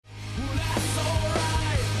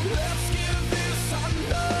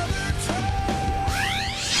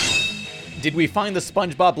Did we find the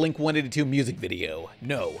SpongeBob Blink-182 music video?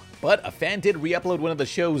 No. But a fan did re-upload one of the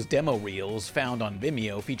show's demo reels found on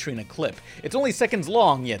Vimeo featuring a clip. It's only seconds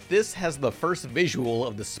long, yet this has the first visual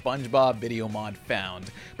of the SpongeBob video mod found.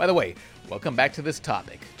 By the way, welcome back to this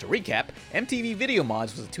topic. To recap, MTV Video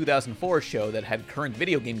Mods was a 2004 show that had current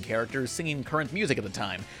video game characters singing current music at the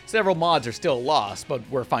time. Several mods are still lost, but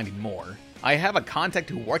we're finding more. I have a contact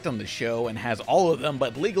who worked on the show and has all of them,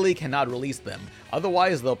 but legally cannot release them.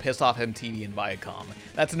 Otherwise, they'll piss off MTV and Viacom.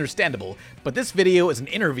 That's understandable, but this video is an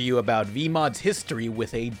interview about VMod's history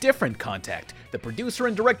with a different contact, the producer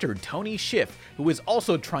and director Tony Schiff, who is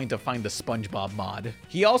also trying to find the SpongeBob mod.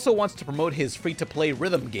 He also wants to promote his free-to-play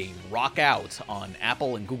rhythm game, Rock Out, on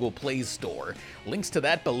Apple and Google Play's store. Links to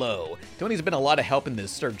that below. Tony's been a lot of help in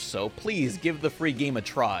this search, so please give the free game a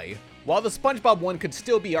try. While the SpongeBob one could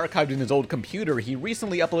still be archived in his old computer, he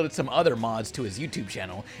recently uploaded some other mods to his YouTube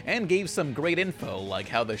channel, and gave some great info, like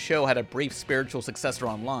how the show had a brief spiritual successor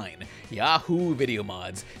online, Yahoo Video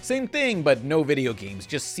Mods. Same thing, but no video games,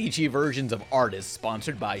 just CG versions of artists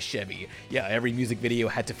sponsored by Chevy. Yeah, every music video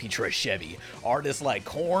had to feature a Chevy. Artists like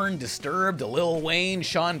Korn, Disturbed, Lil Wayne,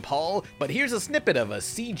 Sean Paul, but here's a snippet of a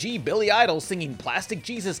CG Billy Idol singing Plastic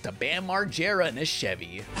Jesus to Bam Margera in a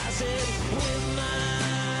Chevy.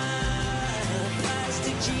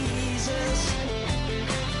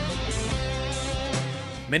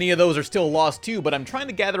 Many of those are still lost too, but I'm trying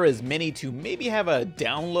to gather as many to maybe have a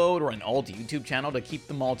download or an alt YouTube channel to keep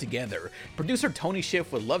them all together. Producer Tony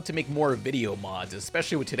Schiff would love to make more video mods,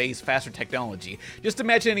 especially with today's faster technology. Just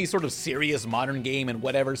imagine any sort of serious modern game and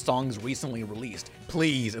whatever songs recently released.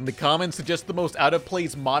 Please, in the comments, suggest the most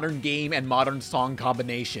out-of-place modern game and modern song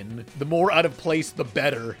combination. The more out of place, the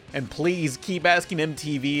better. And please keep asking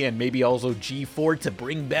MTV and maybe also G4 to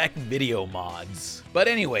bring back video mods. But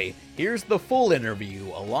anyway, here's the full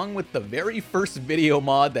interview, along with the very first video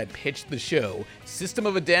mod that pitched the show, System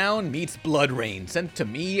of a Down meets Blood Rain, sent to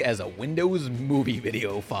me as a Windows Movie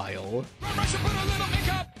video file.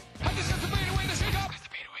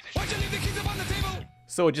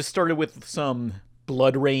 So it just started with some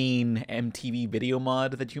Blood Rain MTV video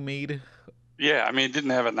mod that you made? Yeah, I mean, it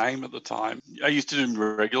didn't have a name at the time. I used to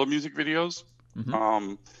do regular music videos.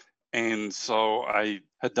 And so I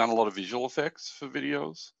had done a lot of visual effects for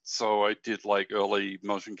videos. So I did like early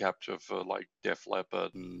motion capture for like Def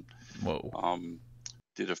Leppard and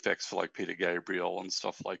did effects for like Peter Gabriel and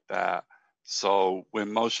stuff like that. So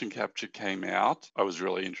when motion capture came out, I was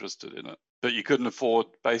really interested in it. But you couldn't afford,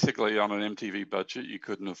 basically on an MTV budget, you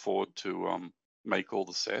couldn't afford to make all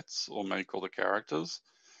the sets or make all the characters.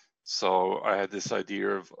 So I had this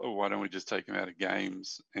idea of, oh, why don't we just take them out of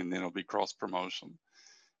games and then it'll be cross promotion.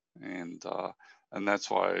 And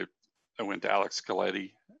that's why I went to Alex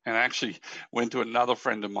Coletti and actually went to another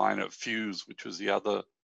friend of mine at Fuse, which was the other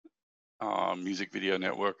music video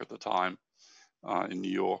network at the time in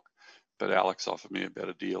New York. But Alex offered me a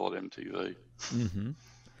better deal at MTV.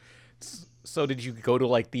 So did you go to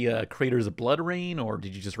like the creators of Blood Rain, or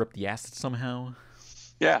did you just rip the assets somehow?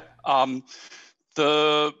 Yeah.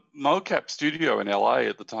 The mocap studio in LA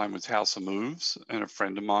at the time was House of Moves, and a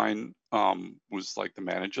friend of mine was like the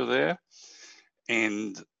manager there.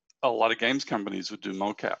 And a lot of games companies would do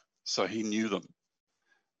mocap, so he knew them.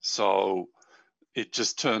 So it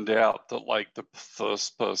just turned out that like the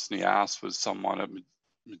first person he asked was someone at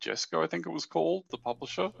Majesco, I think it was called, the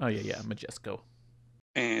publisher. Oh yeah, Majesco.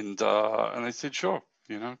 And they said, sure,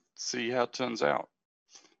 see how it turns out.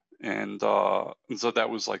 And so that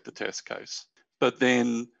was like the test case. But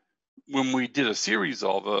then when we did a series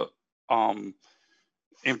of it,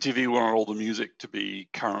 MTV wanted all the music to be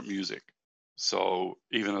current music. So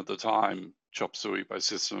even at the time, Chop Suey by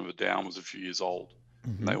System of a Down was a few years old.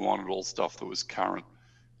 And they wanted all stuff that was current.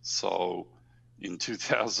 So in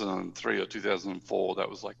 2003 or 2004, that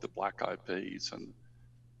was like the Black Eyed Peas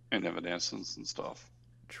and Evanescence and stuff.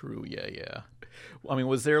 True, yeah. I mean,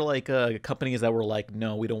 was there like companies that were like,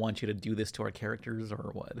 no, we don't want you to do this to our characters,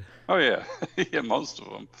 or what? Oh yeah, yeah, most of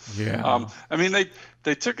them. Yeah. I mean,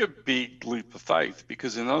 they took a big leap of faith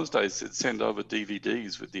because in those days they'd send over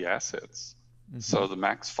DVDs with the assets, so the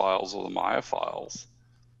Max files or the Maya files,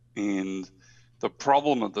 and the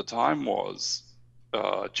problem at the time was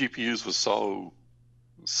GPUs were so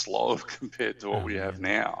slow compared to what we have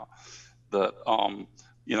now that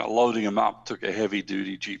loading them up took a heavy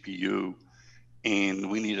duty GPU, and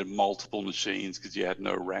we needed multiple machines because you had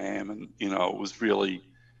no RAM, and it was really,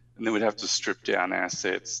 and then we'd have to strip down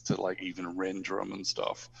assets to like even render them and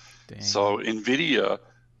stuff. Dang. So NVIDIA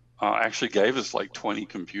actually gave us like 20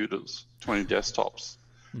 computers, 20 desktops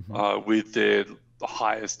with their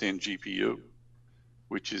highest end GPU,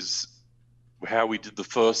 which is how we did the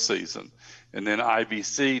first season, and then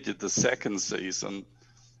IBC did the second season,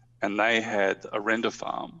 and they had a render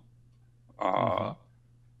farm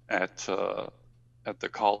at the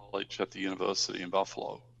college, at the university in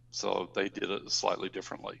Buffalo. So they did it slightly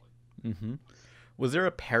differently. Mm-hmm. Was there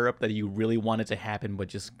a pair up that you really wanted to happen but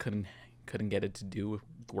just couldn't get it to do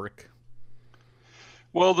work?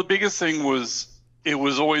 Well, the biggest thing was it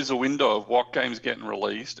was always a window of what game's getting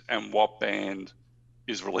released and what band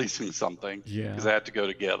is releasing something, because they had to go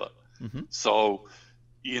together. Mm-hmm. So,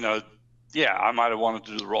 yeah, I might have wanted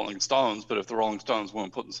to do the Rolling Stones, but if the Rolling Stones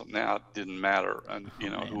weren't putting something out, it didn't matter. And,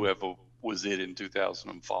 whoever was it in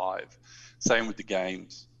 2005. Same with the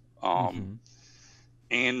games. And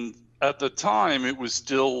at the time, it was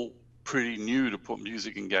still pretty new to put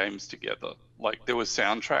music and games together. Like, there were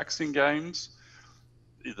soundtracks in games,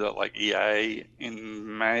 either like EA,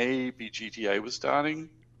 and maybe GTA was starting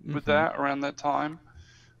with that around that time.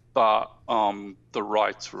 But the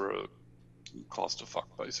rights were a clusterfuck,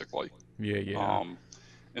 basically. Yeah.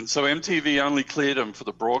 And so MTV only cleared them for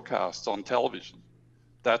the broadcast on television.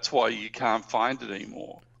 That's why you can't find it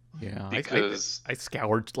anymore. Yeah, because I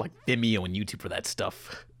scoured like Vimeo and YouTube for that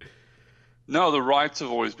stuff. No, the rights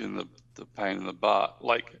have always been the pain in the butt.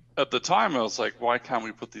 Like, at the time, I was like, why can't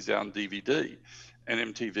we put these out on DVD?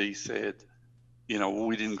 And MTV said, well,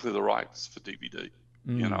 we didn't clear the rights for DVD.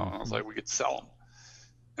 And I was like, we could sell them.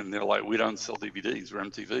 And they're like, we don't sell DVDs. We're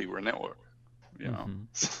MTV. We're a network. Dang.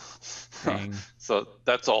 So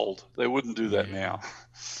that's old. They wouldn't do that now.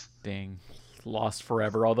 Dang. Lost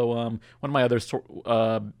forever. Although one of my other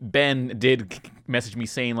Ben did message me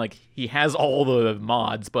saying like he has all the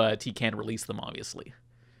mods, but he can't release them, obviously.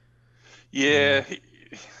 Yeah.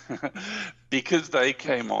 Because they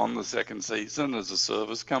came on the second season as a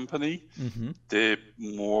service company, they're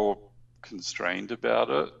more constrained about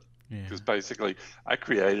it. Because basically, I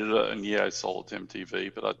created it, and I sold it to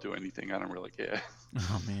MTV, but I'd do anything. I don't really care.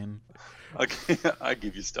 Oh, man. I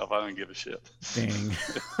give you stuff. I don't give a shit. Dang.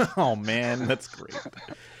 Oh, man. That's great.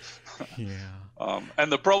 Yeah. And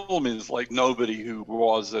the problem is, like, nobody who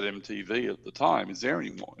was at MTV at the time is there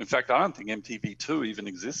anymore. In fact, I don't think MTV2 even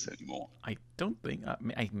exists anymore. I don't think.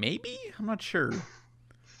 Maybe? I'm not sure.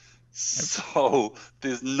 So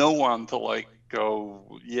there's no one to, like,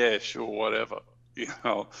 go, yeah, sure, whatever.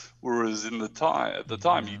 Whereas at the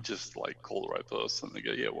time, you just like call the right person. They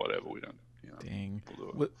go, yeah, whatever. We don't. Dang.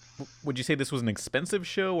 We'll do it. Would you say this was an expensive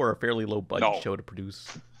show or a fairly low budget show to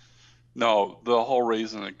produce? No, the whole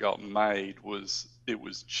reason it got made was it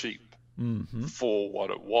was cheap for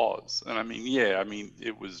what it was. And I mean,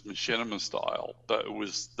 it was machinima style, but it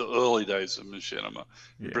was the early days of machinima.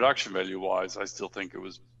 Yeah. Production value wise, I still think it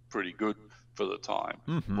was pretty good for the time.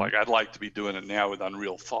 Like, I'd like to be doing it now with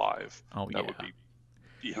Unreal 5. Oh, that would be,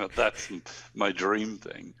 that's my dream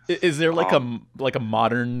thing. Is there like a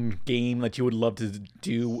modern game that you would love to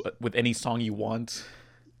do with any song you want?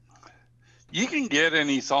 You can get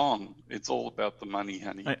any song. It's all about the money,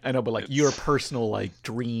 honey. I know, but like your personal like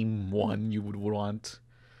dream one you would want.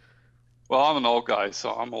 Well, I'm an old guy,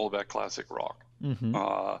 so I'm all about classic rock.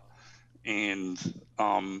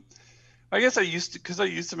 I guess I used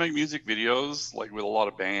to make music videos like with a lot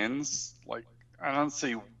of bands. Like, I don't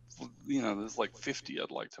see, there's like 50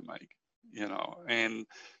 I'd like to make, and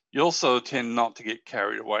you also tend not to get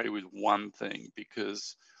carried away with one thing,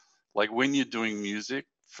 because like when you're doing music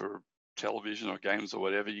for television or games or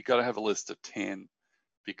whatever, you got to have a list of 10,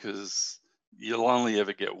 because you'll only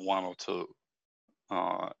ever get one or two,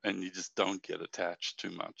 and you just don't get attached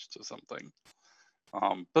too much to something.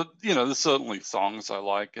 But there's certainly songs I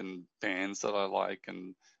like and bands that I like,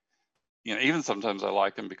 and even sometimes I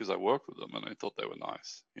like them because I work with them and I thought they were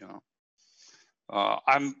nice.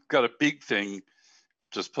 I'm got a big thing,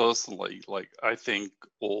 just personally. Like, I think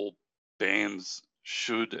all bands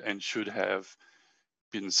should have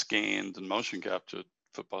been scanned and motion captured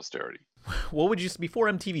for posterity. What would you, before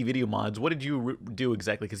MTV Video Mods, what did you do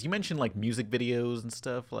exactly? Because you mentioned like music videos and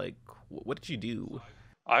stuff. Like, what did you do?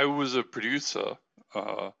 I was a producer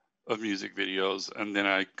of music videos, and then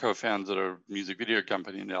I co-founded a music video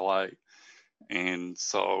company in LA. And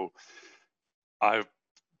so I've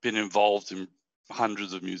been involved in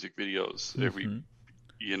hundreds of music videos.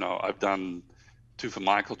 I've done 2 for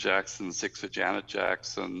Michael Jackson, 6 for Janet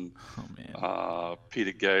Jackson,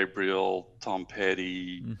 Peter Gabriel, Tom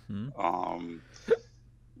Petty,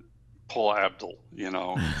 Paula Abdul.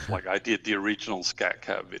 Like, I did the original Scat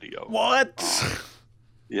Cat video. What?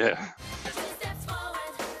 Yeah.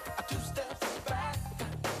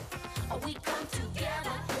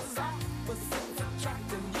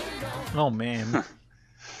 Oh, man.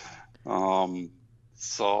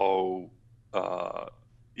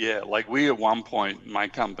 Yeah, like we at one point, my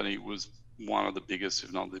company was one of the biggest,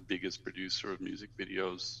 if not the biggest producer of music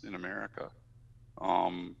videos in America.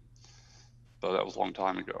 Um, but that was a long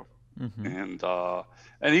time ago. Mm-hmm.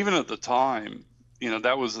 And even at the time,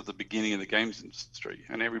 that was at the beginning of the games industry,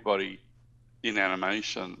 and everybody in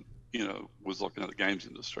animation, was looking at the games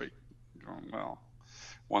industry, going, well,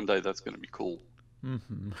 one day that's going to be cool,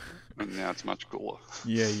 Mm-hmm. and now it's much cooler.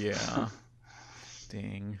 Yeah, yeah.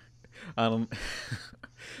 Dang. Um.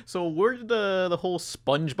 So where did the whole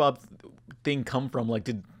SpongeBob thing come from? Like,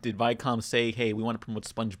 did Viacom say, "Hey, we want to promote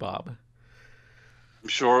SpongeBob"? I'm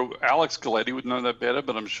sure Alex Coletti would know that better,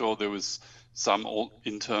 but I'm sure there was some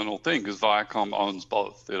internal thing because Viacom owns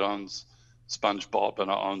both. It owns SpongeBob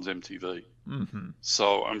and it owns MTV. Mm-hmm.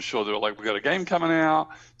 So I'm sure they were like, we got a game coming out,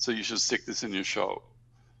 so you should stick this in your show.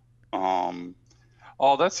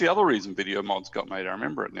 Oh, that's the other reason video mods got made. I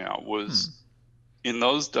remember it now. Was in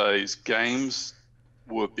those days, games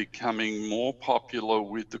were becoming more popular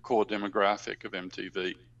with the core demographic of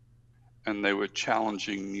MTV, and they were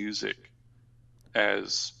challenging music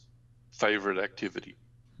as favorite activity,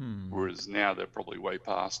 whereas now they're probably way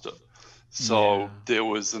past it. So Yeah. there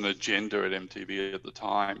was an agenda at MTV at the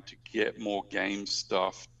time to get more game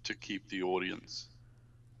stuff to keep the audience.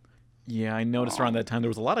 Yeah, I noticed around that time there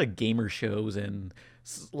was a lot of gamer shows, and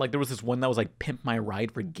like there was this one that was like Pimp My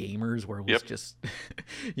Ride for gamers, where it was Yep. just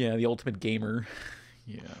yeah, the ultimate gamer.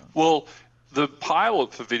 Yeah. Well, the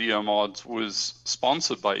pilot for video mods was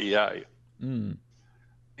sponsored by EA.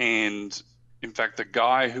 And in fact, the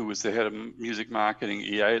guy who was the head of music marketing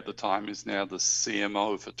EA at the time is now the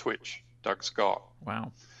CMO for Twitch, Doug Scott.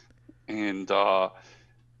 Wow. And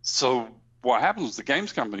so what happened was the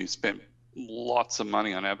games company spent lots of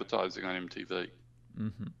money on advertising on MTV.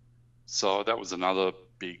 So that was another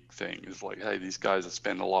big thing. It's like, hey, these guys are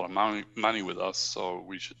spending a lot of money with us, so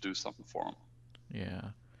we should do something for them. Yeah.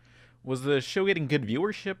 Was the show getting good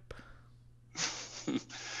viewership?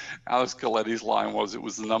 Alex Coletti's line was, it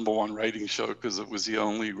was the #1 rating show because it was the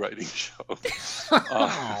only rating show.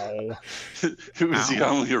 Oh. It was the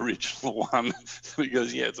only original one. He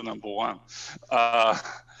goes, yeah, it's a #1.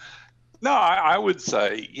 No, I would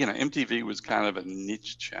say, MTV was kind of a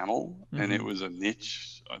niche channel, and it was a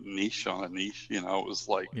niche on a niche. It was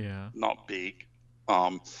like not big.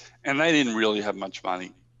 And they didn't really have much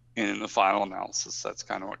money. And in the final analysis, that's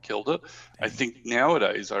kind of what killed it. I think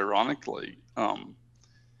nowadays, ironically,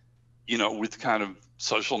 with kind of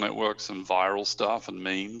social networks and viral stuff and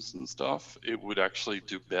memes and stuff, it would actually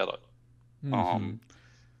do better.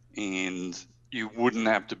 And you wouldn't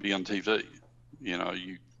have to be on TV.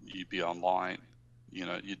 You'd be online.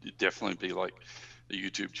 You'd definitely be like a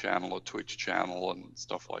YouTube channel, a Twitch channel, and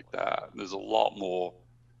stuff like that. There's a lot more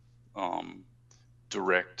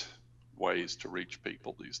direct ways to reach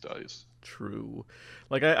people these days. True.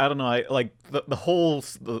 Like I don't know, I like the whole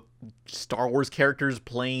the Star Wars characters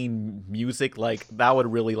playing music, like that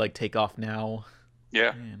would really like take off now.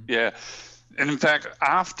 Yeah. Man. Yeah. And in fact,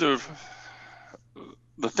 after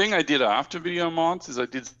the thing I did after video mods is I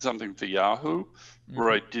did something for Yahoo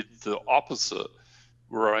where I did the opposite,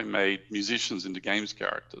 where I made musicians into games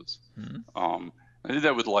characters. I did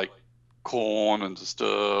that with like Korn and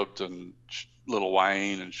Disturbed and Lil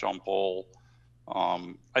Wayne and Sean Paul.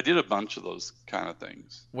 I did a bunch of those kind of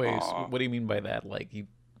things. Wait, so what do you mean by that? Like you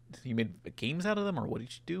made games out of them, or what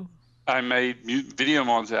did you do? I made video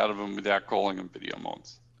mods out of them without calling them video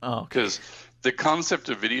mods. Oh, because the concept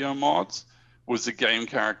of video mods was the game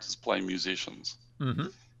characters play musicians.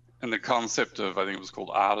 And the concept of, I think it was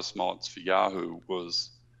called artist mods for Yahoo,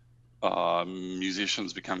 was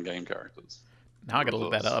musicians become game characters. Now I gotta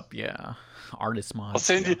look that up. Yeah, artist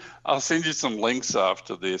mods. I'll send you some links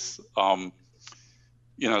after this. Some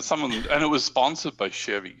of them, and it was sponsored by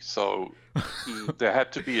Chevy, so there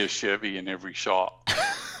had to be a Chevy in every shot.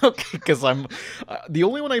 Okay, because I'm the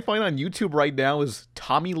only one I find on YouTube right now is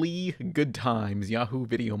Tommy Lee Good Times Yahoo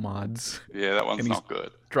Video Mods. Yeah, that one's not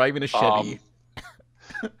good. Driving a Chevy.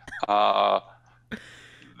 That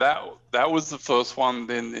was the first one.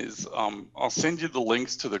 Then is I'll send you the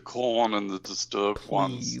links to the Korn and the Disturbed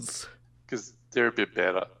ones because they're a bit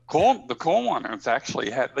better. The Korn one, it's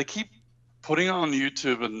actually they keep putting it on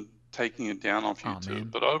YouTube and taking it down off YouTube,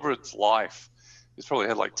 but over its life, it's probably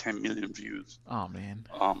had like 10 million views. Oh man.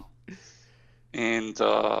 And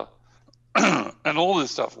and all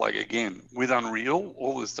this stuff, like again with Unreal,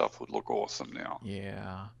 all this stuff would look awesome now.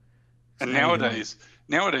 Yeah. And nowadays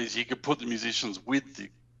you could put the musicians with the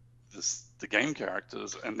game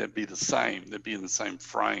characters, and they'd be the same. They'd be in the same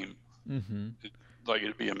frame.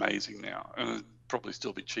 It'd be amazing now, and it'd probably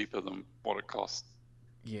still be cheaper than what it cost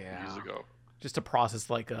years ago. Just to process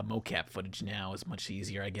like mocap footage now is much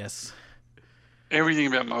easier, I guess. Everything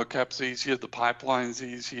about mocap's easier. The pipeline's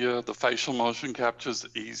easier. The facial motion capture's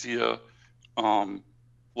easier.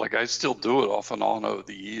 Like I still do it off and on over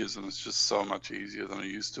the years, and it's just so much easier than it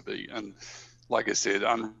used to be. And like I said,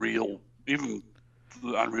 Unreal, even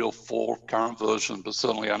the Unreal 4 current version, but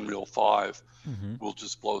certainly Unreal 5 will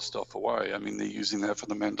just blow stuff away. I mean, they're using that for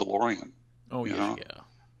The Mandalorian. Oh you yeah, know?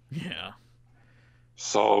 yeah.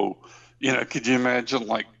 So, could you imagine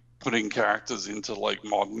like putting characters into like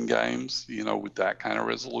modern games, with that kind of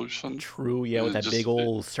resolution? True, yeah, with that big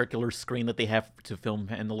old circular screen that they have to film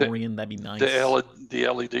Mandalorian, that'd be nice. The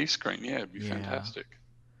LED screen, yeah, it'd be fantastic.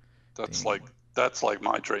 That's like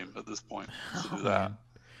my dream at this point, to do that. Man.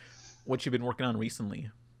 What you been working on recently?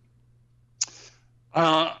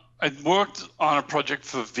 I worked on a project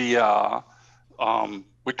for VR,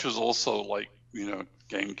 which was also like,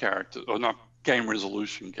 game characters, or not game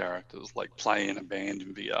resolution characters, like playing a band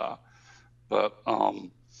in VR. But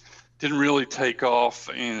didn't really take off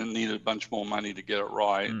and needed a bunch more money to get it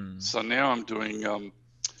right. So now I'm doing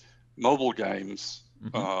mobile games,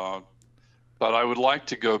 but I would like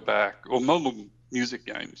to go back, or mobile music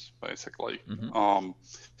games, basically.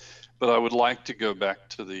 But I would like to go back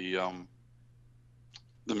to the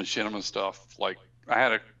machinima stuff. Like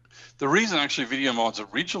the reason actually Video Mods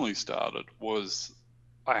originally started was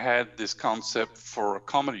I had this concept for a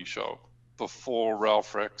comedy show before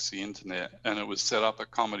Ralph wrecked the internet, and it was set up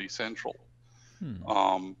at Comedy Central.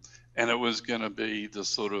 And it was going to be the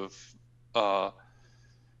sort of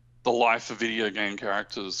the life of video game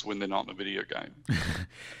characters when they're not in a video game.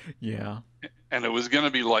 Yeah. And it was going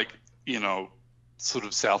to be like, sort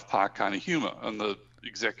of South Park kind of humor. And the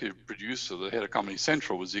executive producer, the head of Comedy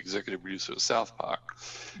Central, was the executive producer of South Park.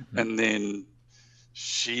 And then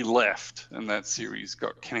she left and that series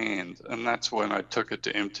got canned, and that's when I took it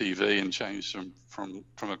to MTV and changed them from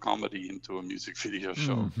a comedy into a music video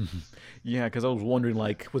show. Yeah, because I was wondering,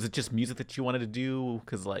 like, was it just music that you wanted to do?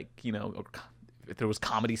 Because, like, if there was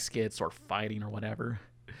comedy skits or fighting or whatever.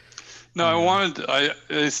 No, I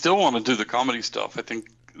still want to do the comedy stuff. I think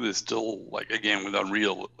there's still, like, again, with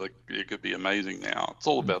Unreal, like, it could be amazing now. It's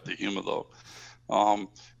all about the humor, though.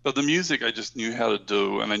 But the music I just knew how to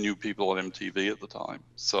do, and I knew people at MTV at the time.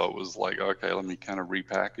 So it was like, okay, let me kind of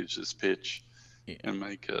repackage this pitch and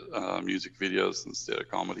make it music videos instead of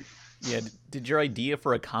comedy. Yeah, did your idea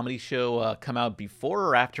for a comedy show come out before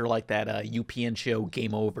or after, like, that UPN show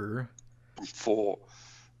Game Over? Before.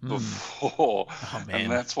 Oh, man.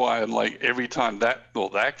 And that's why, like, every time that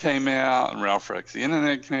came out and Ralph wrecked the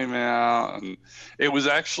internet came out, and it was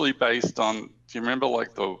actually based on, do you remember,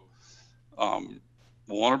 like, the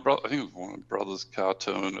Warner Brothers, I think it was Warner Brothers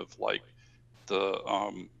cartoon of, like, there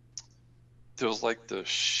was like the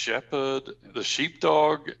shepherd, the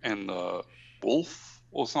sheepdog, and the wolf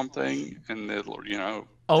or something, and they're, yeah.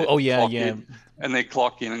 And they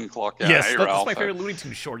clock in and clock out. Yes, hey, that's Ralph. my favorite Looney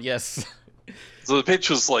Tunes short. Yes. So the pitch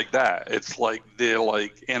was like that. It's like they're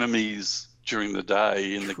like enemies during the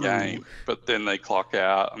day in the game, but then they clock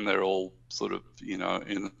out and they're all sort of, in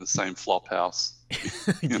the same flop house.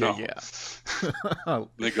 Yeah.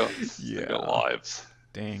 They got lives.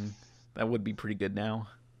 Dang, that would be pretty good now.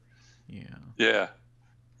 Yeah. Yeah.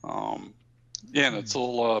 And it's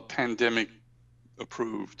all pandemic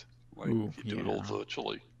approved. Like, you do it all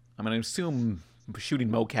virtually. I mean, I assume shooting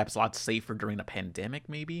mocap's a lot safer during a pandemic,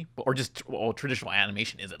 maybe, or just traditional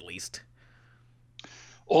animation is, at least.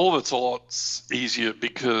 All of it's a lot easier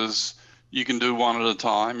because you can do one at a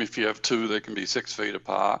time. If you have two, they can be 6 feet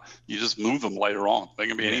apart. You just move them later on. They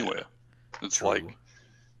can be anywhere. It's like,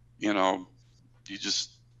 it's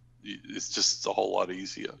just a whole lot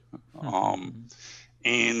easier.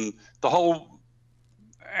 And the whole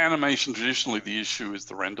animation, traditionally, the issue is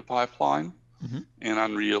the render pipeline. And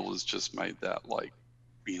Unreal has just made that, like,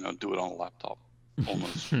 do it on a laptop,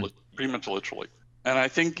 almost pretty much literally. And I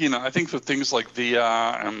think, for things like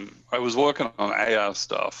VR, and I was working on AR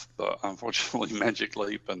stuff, but unfortunately Magic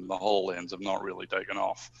Leap and the HoloLens have not really taken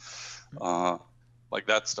off. Like,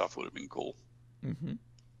 that stuff would have been cool.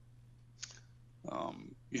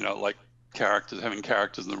 Like having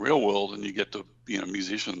characters in the real world, and you get to,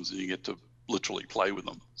 musicians, and you get to literally play with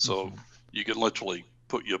them. So you can literally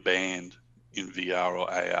put your band in VR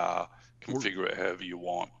or AR, configure it however you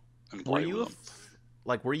want, and play with them.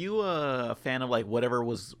 Were you a fan of, like, whatever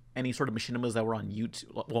was any sort of machinimas that were on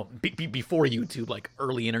YouTube? Well, before YouTube, like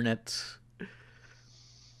early internet.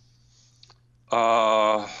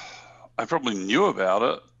 I probably knew about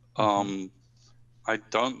it. I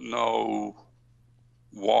don't know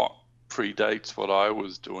what predates what I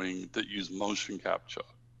was doing that used motion capture.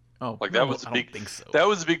 Oh, Like no, I don't think so. that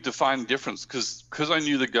was a big defining difference because I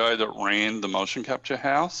knew the guy that ran the motion capture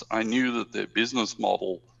house. I knew that their business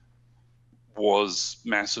model was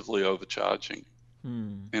massively overcharging.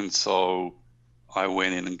 And so I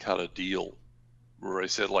went in and cut a deal where I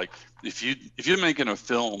said, like, if you're making a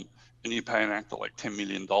film and you pay an actor like $10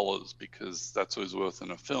 million because that's what he's worth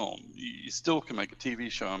in a film, you still can make a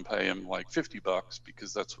TV show and pay him like $50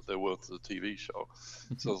 because that's what they're worth as a TV show.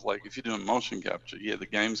 So it's like, if you're doing motion capture, yeah, the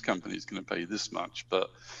games company is going to pay you this much,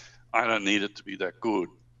 but I don't need it to be that good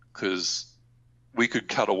because we could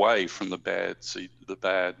cut away from the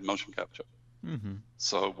bad motion capture.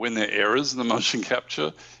 So when there are errors in the motion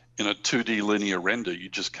capture in a 2D linear render, you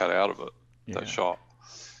just cut out of it that shot.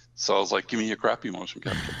 So I was like, give me your crappy motion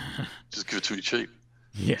capture. Just give it to me cheap.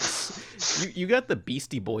 Yes. You got the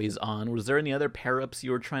Beastie Boys on. Was there any other pair-ups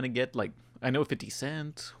you were trying to get? Like, I know 50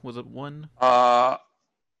 Cent. Was it one? I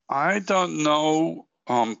don't know.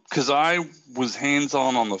 Because I was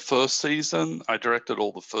hands-on the first season. I directed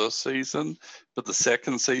all the first season, but the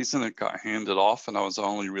second season it got handed off, and I was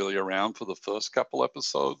only really around for the first couple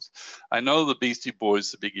episodes. I know the Beastie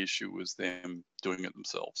Boys, the big issue was them doing it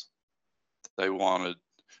themselves. They wanted,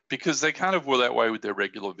 because they kind of were that way with their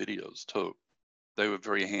regular videos too. They were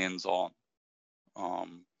very hands-on.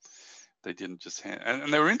 They didn't just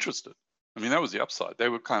and they were interested. I mean, that was the upside. They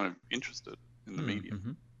were kind of interested in the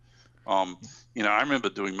medium. You know, I remember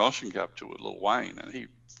doing motion capture with Lil Wayne, and he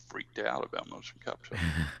freaked out about motion capture.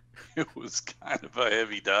 It was kind of a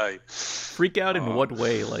heavy day. Freak out in what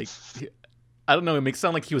way? Like, I don't know. It makes it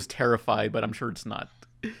sound like he was terrified, but I'm sure it's not.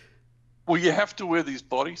 Well, you have to wear these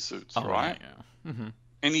bodysuits, right? Yeah.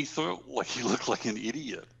 And he thought like he looked like an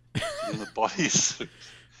idiot in the bodysuit.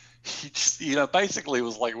 He just, you know, basically it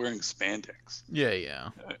was like wearing spandex. Yeah.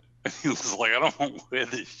 And he was like, I don't want to wear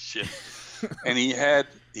this shit. And he had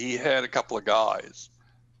a couple of guys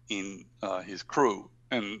in his crew,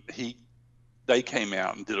 and they came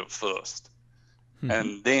out and did it first.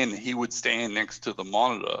 And then he would stand next to the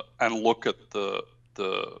monitor and look at the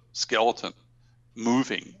skeleton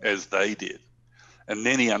moving as they did, and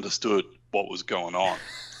then he understood what was going on,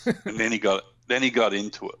 and then he got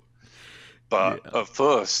into it. But at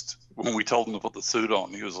first, when we told him to put the suit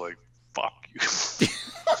on, he was like, "Fuck you."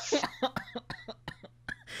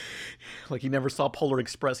 Like he never saw Polar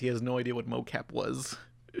Express. He has no idea what mocap was.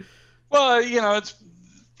 Well, you know,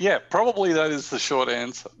 probably that is the short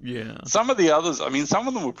answer. Yeah. Some of the others, I mean, some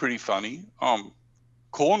of them were pretty funny.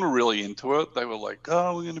 Korn were really into it. They were like,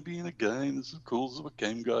 "Oh, we're going to be in a game. This is cool. This is what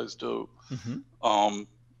game guys do."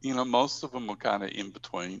 You know, most of them were kind of in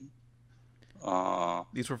between.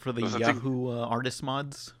 These were for the Yahoo artist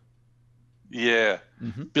mods? Yeah.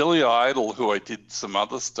 Billy Idol, who I did some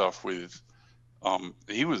other stuff with,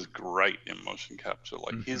 he was great in motion capture.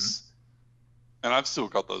 Like and I've still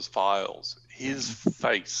got those files. His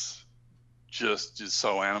face just is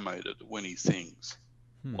so animated when he sings.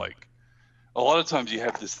 Like, a lot of times you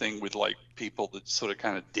have this thing with like people that sort of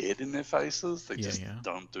kind of dead in their faces. They just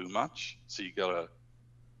don't do much. So you got to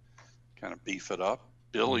kind of beef it up.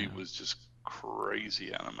 Billy was just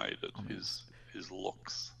crazy animated. His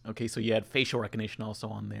looks. Okay, so you had facial recognition also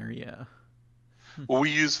on there, yeah. Well, we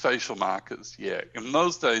use facial markers, yeah. In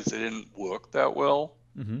those days, they didn't work that well.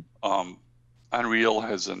 Unreal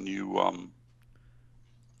has a new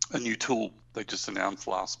tool they just announced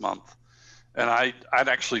last month, and I'd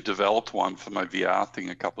actually developed one for my VR thing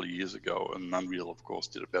a couple of years ago, and Unreal, of course,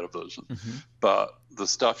 did a better version. But the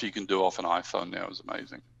stuff you can do off an iPhone now is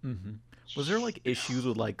amazing. Was there like issues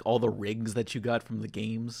with like all the rigs that you got from the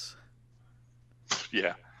games?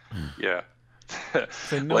 Yeah. I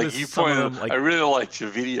like you pointed, I really liked your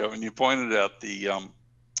video, and you pointed out the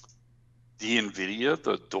NVIDIA,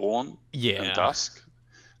 the Dawn and Dusk.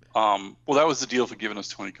 Well, that was the deal for giving us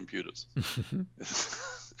 20 computers.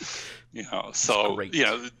 You know, so you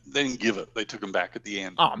know, they didn't give it; they took them back at the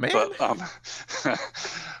end. Oh man!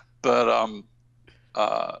 But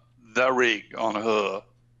the rig on her,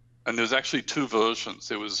 and there's actually two versions.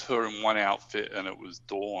 There was her in one outfit, and it was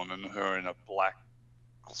Dawn, and her in a black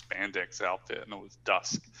spandex outfit, and it was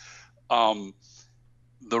Dusk.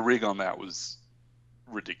 The rig on that was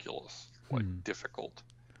ridiculous, like difficult.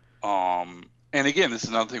 And again, this is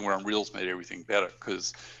another thing where Unreal's made everything better,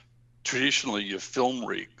 because traditionally your film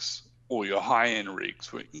rigs or your high-end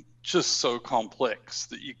rigs were just so complex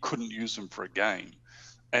that you couldn't use them for a game.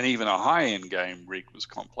 And even a high-end game rig was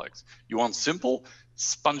complex. You want simple?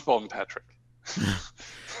 SpongeBob and Patrick.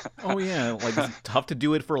 Oh yeah, like it's tough to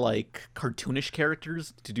do it for like cartoonish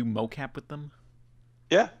characters, to do mocap with them.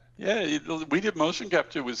 Yeah, we did motion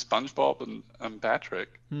capture with SpongeBob and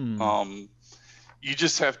Patrick. You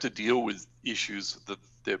just have to deal with issues that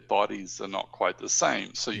their bodies are not quite the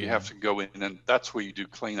same. So you have to go in, and that's where you do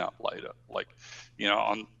cleanup later. Like,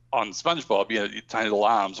 on SpongeBob, your tiny little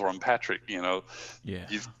arms, or on Patrick,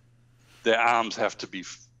 their arms have to be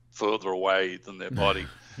further away than their body.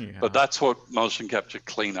 But that's what motion capture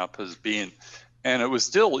cleanup has been. And it was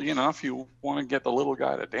still, if you want to get the little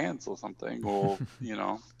guy to dance or something, or,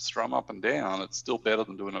 strum up and down, it's still better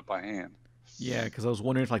than doing it by hand. Yeah, because I was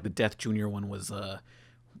wondering if, like, the Death Jr. one was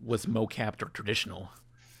mo-capped or traditional.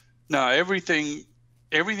 No, everything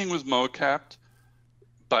was mo-capped,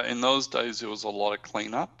 but in those days there was a lot of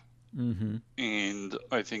cleanup. Mm-hmm. And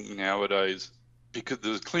I think nowadays, because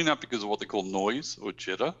there's cleanup because of what they call noise or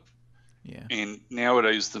jitter. Yeah. And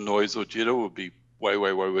nowadays the noise or jitter would be way,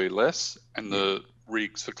 way, way, way less, and the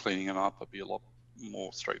rigs for cleaning it up would be a lot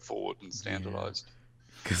more straightforward and standardized.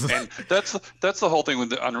 And that's the whole thing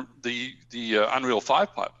with the Unreal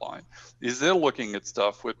 5 pipeline, is they're looking at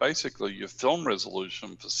stuff where basically your film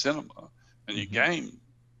resolution for cinema and your game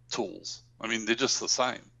tools, I mean, they're just the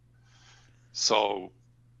same. So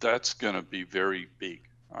that's going to be very big,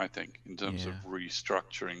 I think, in terms of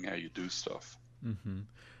restructuring how you do stuff. Mm-hmm.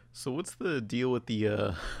 So what's the deal with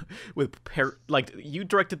the like you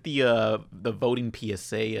directed the voting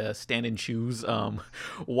PSA stand and choose?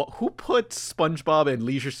 Who put SpongeBob and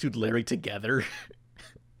Leisure Suit Larry together?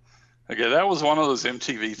 Okay, that was one of those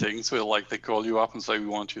MTV things where, like, they call you up and say, we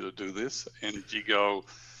want you to do this, and you go,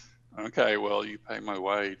 okay, well, you pay my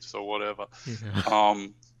wage, so whatever.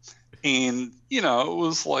 And it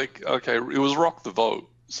was like, okay, it was rock the vote,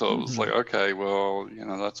 so it was like, okay, well,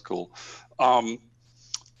 that's cool.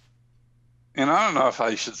 And I don't know if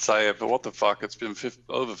I should say it, but what the fuck? It's been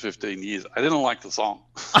over 15 years. I didn't like the song.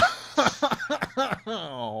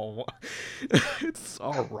 Oh, it's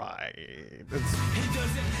all right. It doesn't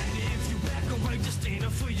matter if you back or right, just stand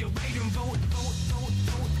up for your right and vote.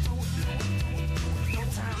 No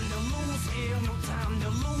time to lose here, no time to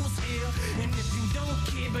lose here. And if you don't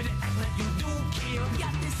care, better act like you do care.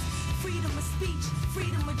 Got this freedom of speech,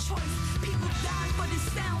 freedom of choice. People die for this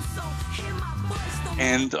sound, so hear my voice.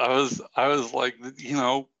 And I was like,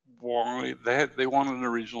 why they wanted an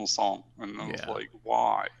original song, and I was like,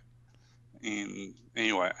 why? And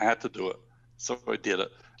anyway, I had to do it, so I did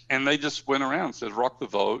it. And they just went around and said, rock the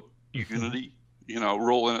vote, unity,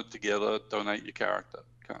 roll in it together, donate your character,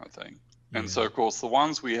 kind of thing. And so, of course, the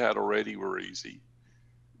ones we had already were easy,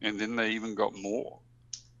 and then they even got more.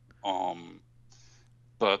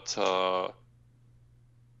 But that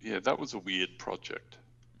was a weird project.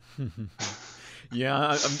 Yeah,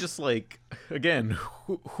 I'm just like, again,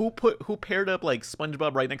 who paired up like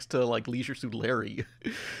SpongeBob right next to like Leisure Suit Larry?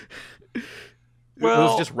 Well, it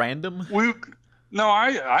was just random.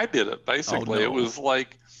 I did it basically. Oh, no. It was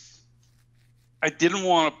like, I didn't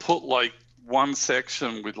want to put like one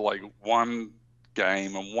section with like one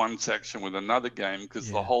game and one section with another game,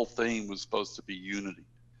 because the whole theme was supposed to be unity.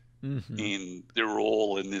 And they're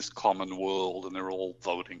all in this common world and they're all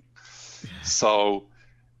voting. So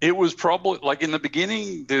it was probably like, in the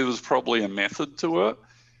beginning, there was probably a method to it.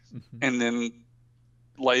 And then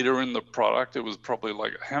later in the product, it was probably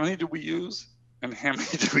like, how many do we use? And how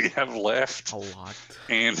many do we have left? A lot.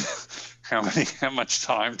 And how much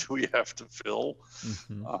time do we have to fill?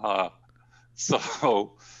 It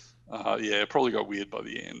probably got weird by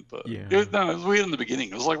the end, but it was weird in the beginning.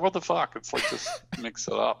 It was like, what the fuck? It's like, just mix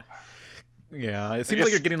it up. Yeah, it seems like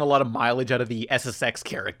you're getting a lot of mileage out of the SSX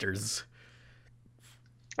characters.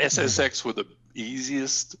 SSX were the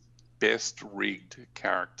easiest, best rigged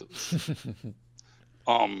characters.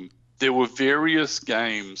 There were various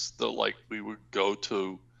games that like we would go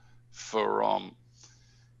to for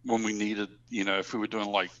when we needed, if we were doing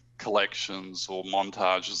like collections or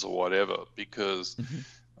montages or whatever, because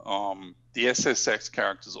the SSX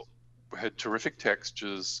characters had terrific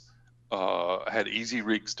textures, had easy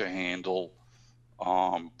rigs to handle.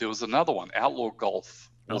 There was another one, Outlaw Golf.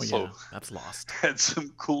 Also, that's lost. Had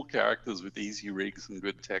some cool characters with easy rigs and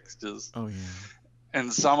good textures. Oh yeah.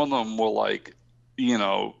 And some of them were like,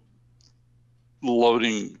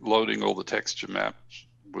 loading all the texture maps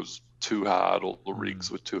was too hard, or the rigs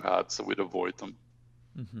were too hard, so we'd avoid them.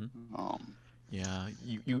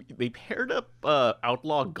 They paired up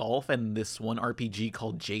Outlaw Golf and this one RPG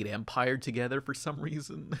called Jade Empire together for some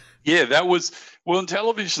reason. Yeah, that was, well, in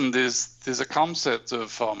television there's a concept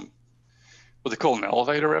of what they call an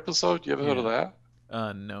elevator episode. You ever heard of that?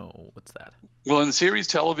 No. What's that? Well, in series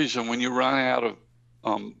television, when you run out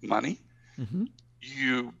of money,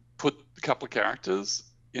 you put a couple of characters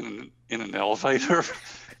in an elevator,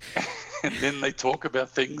 and then they talk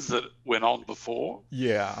about things that went on before.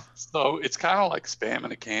 Yeah. So it's kind of like spam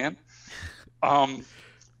in a can.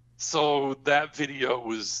 So that video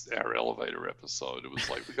was our elevator episode. It was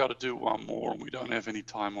like, we got to do one more and we don't have any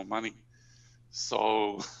time or money.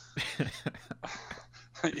 So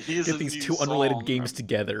here's Get a these new two unrelated song. games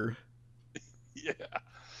together. Yeah.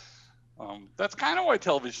 That's kind of why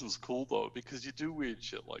television's cool, though, because you do weird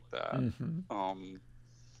shit like that. Mm-hmm. And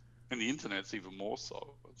the internet's even more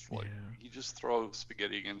so. It's like, you just throw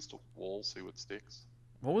spaghetti against a wall, see what sticks.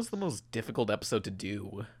 What was the most difficult episode to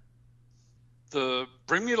do? The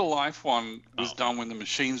Bring Me to Life one was done when the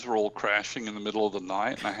machines were all crashing in the middle of the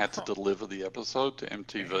night, and I had to deliver the episode to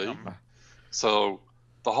MTV. Damn. So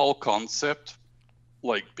the whole concept,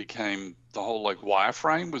 like, became the whole like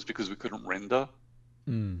wireframe was because we couldn't render.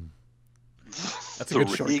 That's a good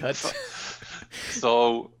shortcut.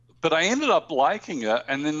 So, but I ended up liking it,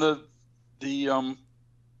 and then the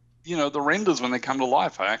you know, the renders when they come to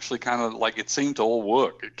life, I actually kind of like, it seemed to all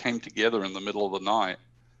work. It came together in the middle of the night.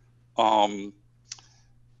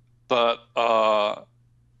 But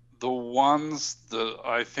the ones that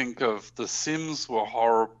I think of, The Sims were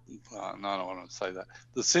horrible. No, I don't want to say that.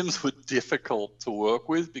 The Sims were difficult to work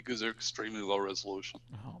with because they're extremely low resolution.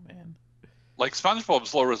 Oh man. Like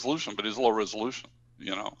SpongeBob's low resolution, but it's low resolution.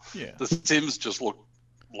 You know. Yeah. The Sims just look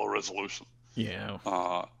low resolution. Yeah.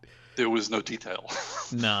 There was no detail.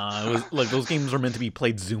 Nah, it was like those games were meant to be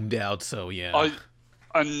played zoomed out, so yeah.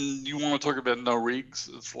 And you want to talk about no rigs?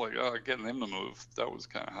 It's like, getting them to move. That was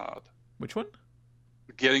kind of hard. Which one?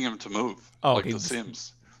 Getting them to move, Oh, like okay, The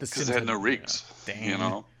Sims, The because Sims they had no rigs. Yeah. Dang. You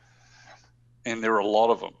know, and there were a lot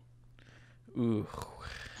of them. Ooh.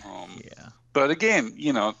 Yeah. But again,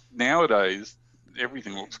 you know, nowadays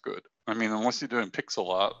everything looks good. I mean, unless you're doing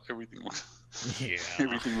pixel art, everything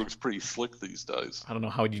looks pretty slick these days. I don't know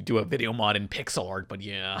how you do a video mod in pixel art, but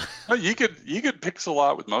yeah. Oh, you could pixel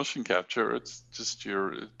art with motion capture. It's just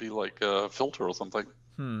it'd be like a filter or something.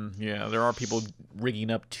 Yeah, there are people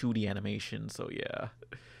rigging up 2D animation, so yeah.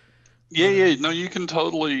 Yeah. No, you can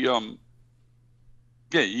totally. You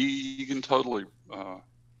can totally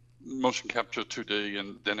motion capture 2D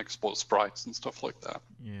and then export sprites and stuff like that.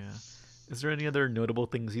 Yeah. Is there any other notable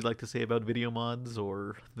things you'd like to say about video mods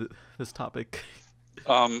or this topic?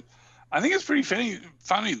 I think it's pretty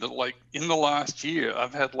funny that, like, in the last year,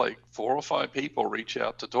 I've had like 4 or 5 people reach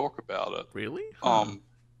out to talk about it. Really?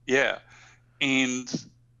 Yeah, and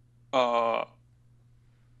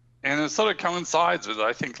it sort of coincides with,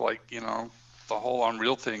 I think, like, you know, the whole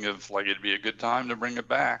Unreal thing of like, it'd be a good time to bring it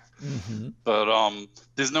back. Mm-hmm. But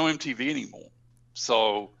there's no MTV anymore,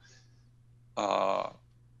 so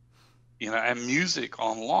you know, and music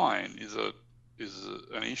online is an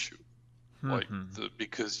issue. Like,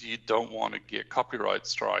 because you don't want to get copyright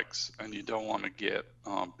strikes and you don't want to get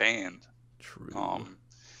banned. True.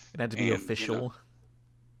 It had to be official. You know,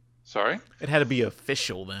 sorry? It had to be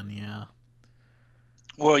official then, yeah.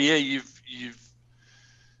 Well, yeah,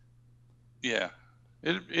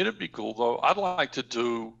 it'd be cool though. I'd like to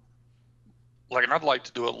do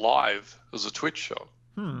it live as a Twitch show.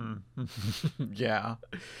 Yeah.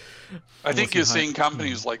 I think you're seeing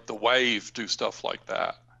companies like The Wave do stuff like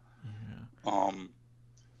that. Yeah.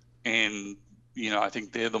 And you know, I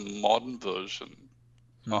think they're the modern version.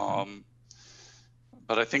 But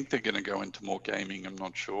I think they're going to go into more gaming. I'm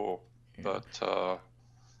not sure, but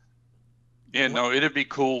no, it'd be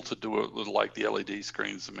cool to do it with like the LED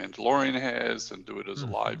screens The Mandalorian has, and do it as a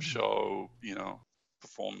live show. You know,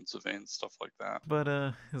 performance events, stuff like that. But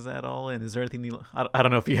is that all? And is there anything I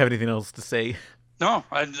don't know if you have anything else to say. No,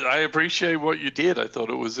 I appreciate what you did. I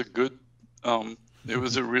thought it was a good, it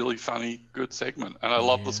was a really funny, good segment, and I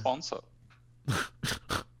love the sponsor.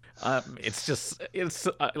 It's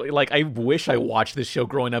like, I wish I watched this show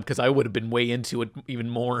growing up because I would have been way into it even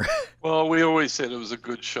more. Well, we always said it was a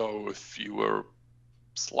good show if you were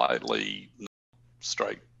slightly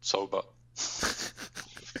straight sober.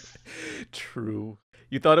 True.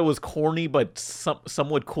 You thought it was corny, but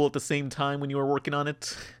somewhat cool at the same time when you were working on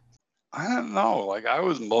it? I don't know. Like, I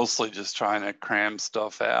was mostly just trying to cram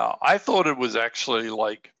stuff out. I thought it was actually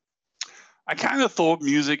like, I kind of thought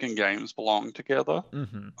music and games belonged together.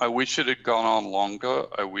 I wish it had gone on longer.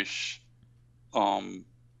 I wish, like,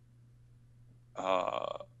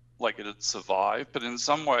 it had survived. But in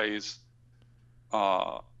some ways,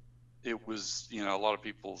 it was, you know, a lot of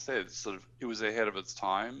people said sort of, it was ahead of its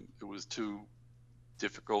time. It was too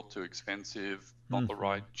difficult, too expensive, not the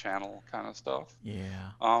right channel kind of stuff.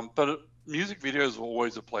 Yeah. But music videos were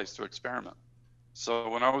always a place to experiment. So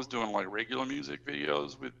when I was doing like regular music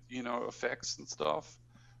videos with, you know, effects and stuff,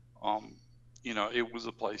 you know, it was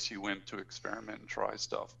a place you went to experiment and try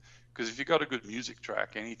stuff. Because if you got a good music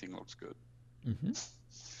track, anything looks good.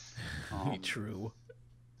 True.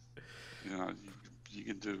 You know, you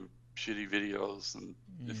can do shitty videos, and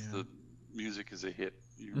if Yeah. the music is a hit,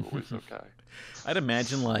 you're always okay. I'd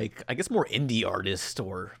imagine, like, I guess more indie artists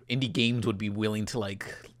or indie games would be willing to,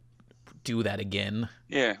 like, do that again.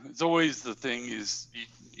 Yeah, it's always the thing is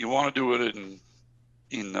you want to do it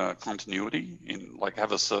in continuity, in like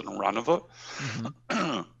have a certain run of it,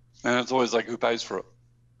 and it's always like who pays for it.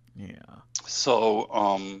 Yeah.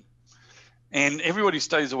 So and everybody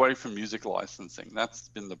stays away from music licensing. That's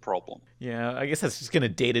been the problem. Yeah, I guess that's just gonna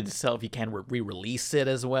date itself. You can't re-release it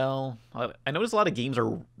as well. I notice a lot of games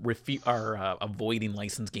are avoiding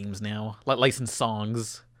licensed games now, like licensed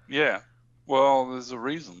songs. Yeah, well, there's a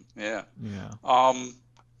reason. Yeah. Yeah.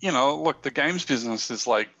 You know, look, the games business is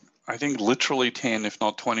like, I think literally 10, if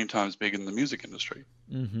not 20 times bigger than the music industry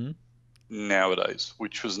nowadays,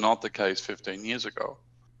 which was not the case 15 years ago.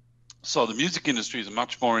 So the music industry is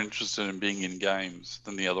much more interested in being in games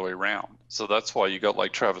than the other way around. So that's why you got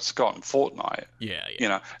like Travis Scott and Fortnite. Yeah. You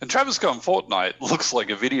know, and Travis Scott and Fortnite looks like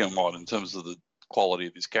a video mod in terms of the quality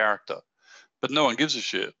of his character. But no one gives a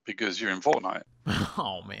shit because you're in Fortnite.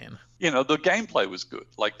 Oh man. You know, the gameplay was good.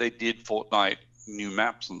 Like they did Fortnite new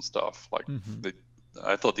maps and stuff. Like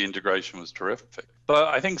I thought the integration was terrific. But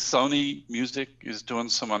I think Sony Music is doing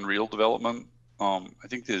some Unreal development. I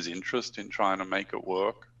think there's interest in trying to make it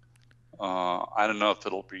work. I don't know if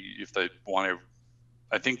it'll be, if they want to,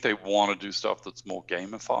 I think they want to do stuff that's more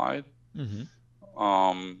gamified. And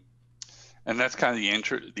that's kind of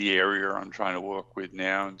the area I'm trying to work with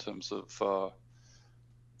now in terms of,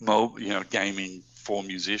 gaming for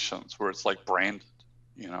musicians, where it's like branded,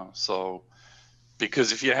 so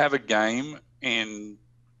because if you have a game and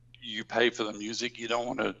you pay for the music,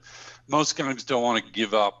 most games don't want to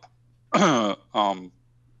give up all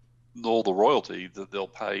the royalty that they'll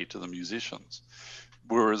pay to the musicians.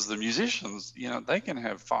 Whereas the musicians, they can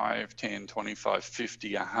have 5, 10, 25,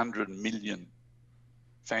 50, 100 million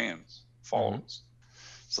fans, followers.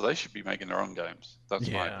 So they should be making their own games. That's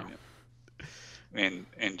my opinion. And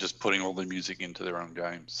just putting all the music into their own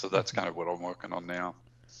games. So that's kind of what I'm working on now.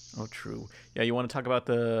 Oh, true. Yeah, you want to talk about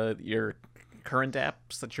your current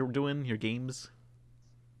apps that you're doing, your games?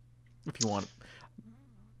 If you want.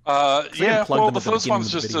 Yeah, well, the first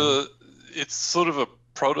one's just it's sort of a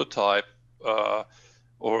prototype or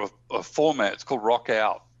a format. It's called Rock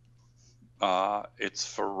Out. It's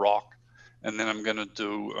for rock. And then I'm going to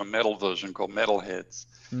do a metal version called Metalheads.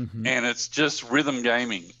 And it's just rhythm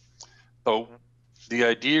gaming. But the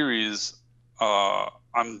idea is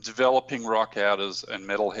I'm developing Rock Outers and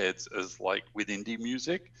Metalheads as like with indie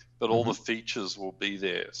music, but all the features will be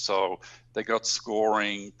there. So they got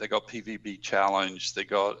scoring, they got PvP challenge, they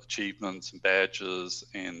got achievements and badges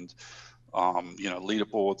and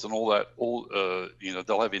leaderboards and all that.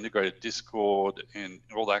 They'll have integrated Discord and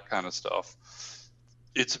all that kind of stuff.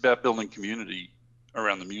 It's about building community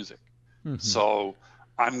around the music. So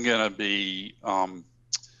I'm going to be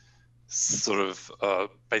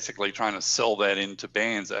basically trying to sell that into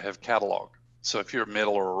bands that have catalog. So if you're a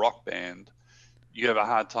metal or a rock band, you have a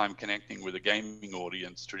hard time connecting with a gaming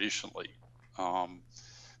audience traditionally.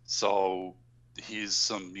 So here's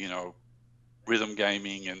some, rhythm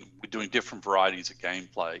gaming, and we're doing different varieties of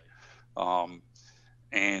gameplay. The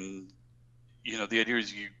idea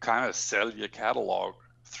is you kind of sell your catalog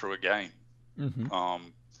through a game,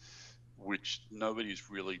 which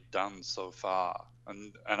nobody's really done so far.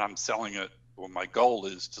 And I'm selling it, well, my goal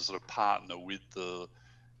is to sort of partner with the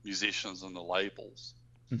musicians and the labels.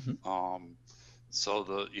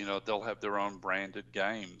 So they'll have their own branded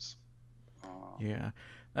games. Yeah,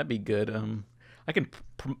 that'd be good. I can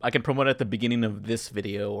promote at the beginning of this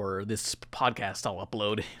video or this podcast I'll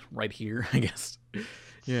upload right here, I guess.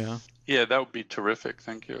 Yeah. Yeah, that would be terrific.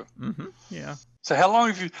 Thank you. Yeah. So how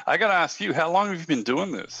long I got to ask you, how long have you been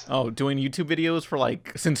doing this? Oh, doing YouTube videos for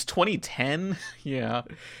since 2010? Yeah.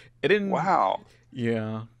 Wow.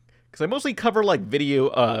 Yeah. Because I mostly cover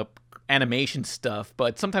video animation stuff,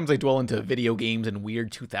 but sometimes I dwell into video games and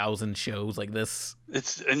weird 2000 shows like this.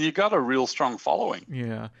 And you got a real strong following.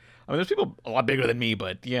 Yeah. I mean, there's people a lot bigger than me,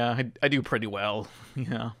 but yeah, I do pretty well.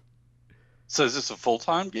 Yeah. So is this a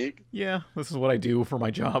full-time gig? Yeah, this is what I do for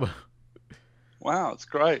my job. Wow, it's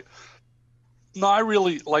great. No,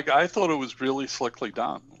 I thought it was really slickly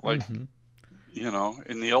done.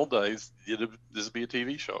 In the old days, this would be a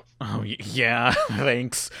TV show. Oh, yeah,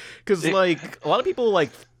 thanks. Because, a lot of people,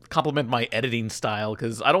 compliment my editing style,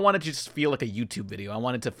 because I don't want it to just feel like a YouTube video. I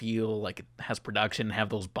want it to feel like it has production, have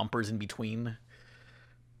those bumpers in between.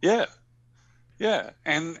 Yeah. Yeah,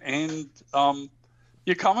 and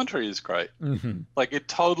your commentary is great. It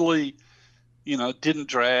totally, didn't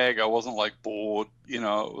drag. I wasn't bored. It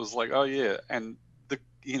was like, oh yeah. And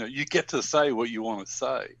you get to say what you want to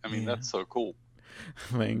say. I mean, that's so cool.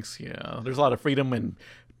 Thanks. Yeah, there's a lot of freedom and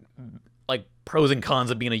like pros and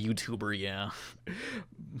cons of being a YouTuber. Yeah,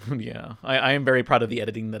 yeah. I am very proud of the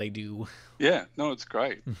editing that I do. Yeah, no, it's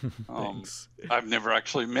great. Thanks. I've never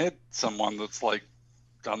actually met someone that's like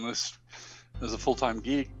done this as a full-time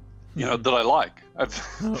gig, that I like.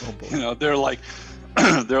 They're like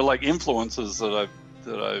they're like influencers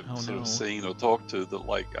that I've sort of seen or talked to that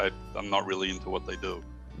like I'm not really into what they do.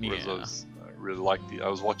 Whereas I really like I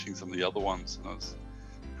was watching some of the other ones, and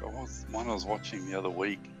what was one I was watching the other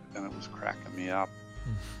week, and it was cracking me up.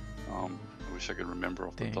 I wish I could remember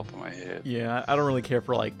off the top of my head. Yeah, I don't really care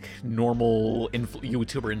for like normal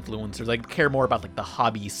YouTuber influencers. I care more about like the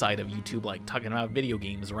hobby side of YouTube, like talking about video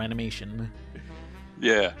games or animation.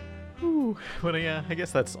 Yeah. Ooh, but yeah, I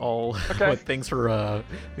guess that's all. Okay. But thanks for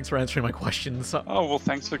answering my questions. Oh well,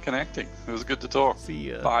 thanks for connecting. It was good to talk. See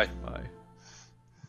ya. Bye. Bye.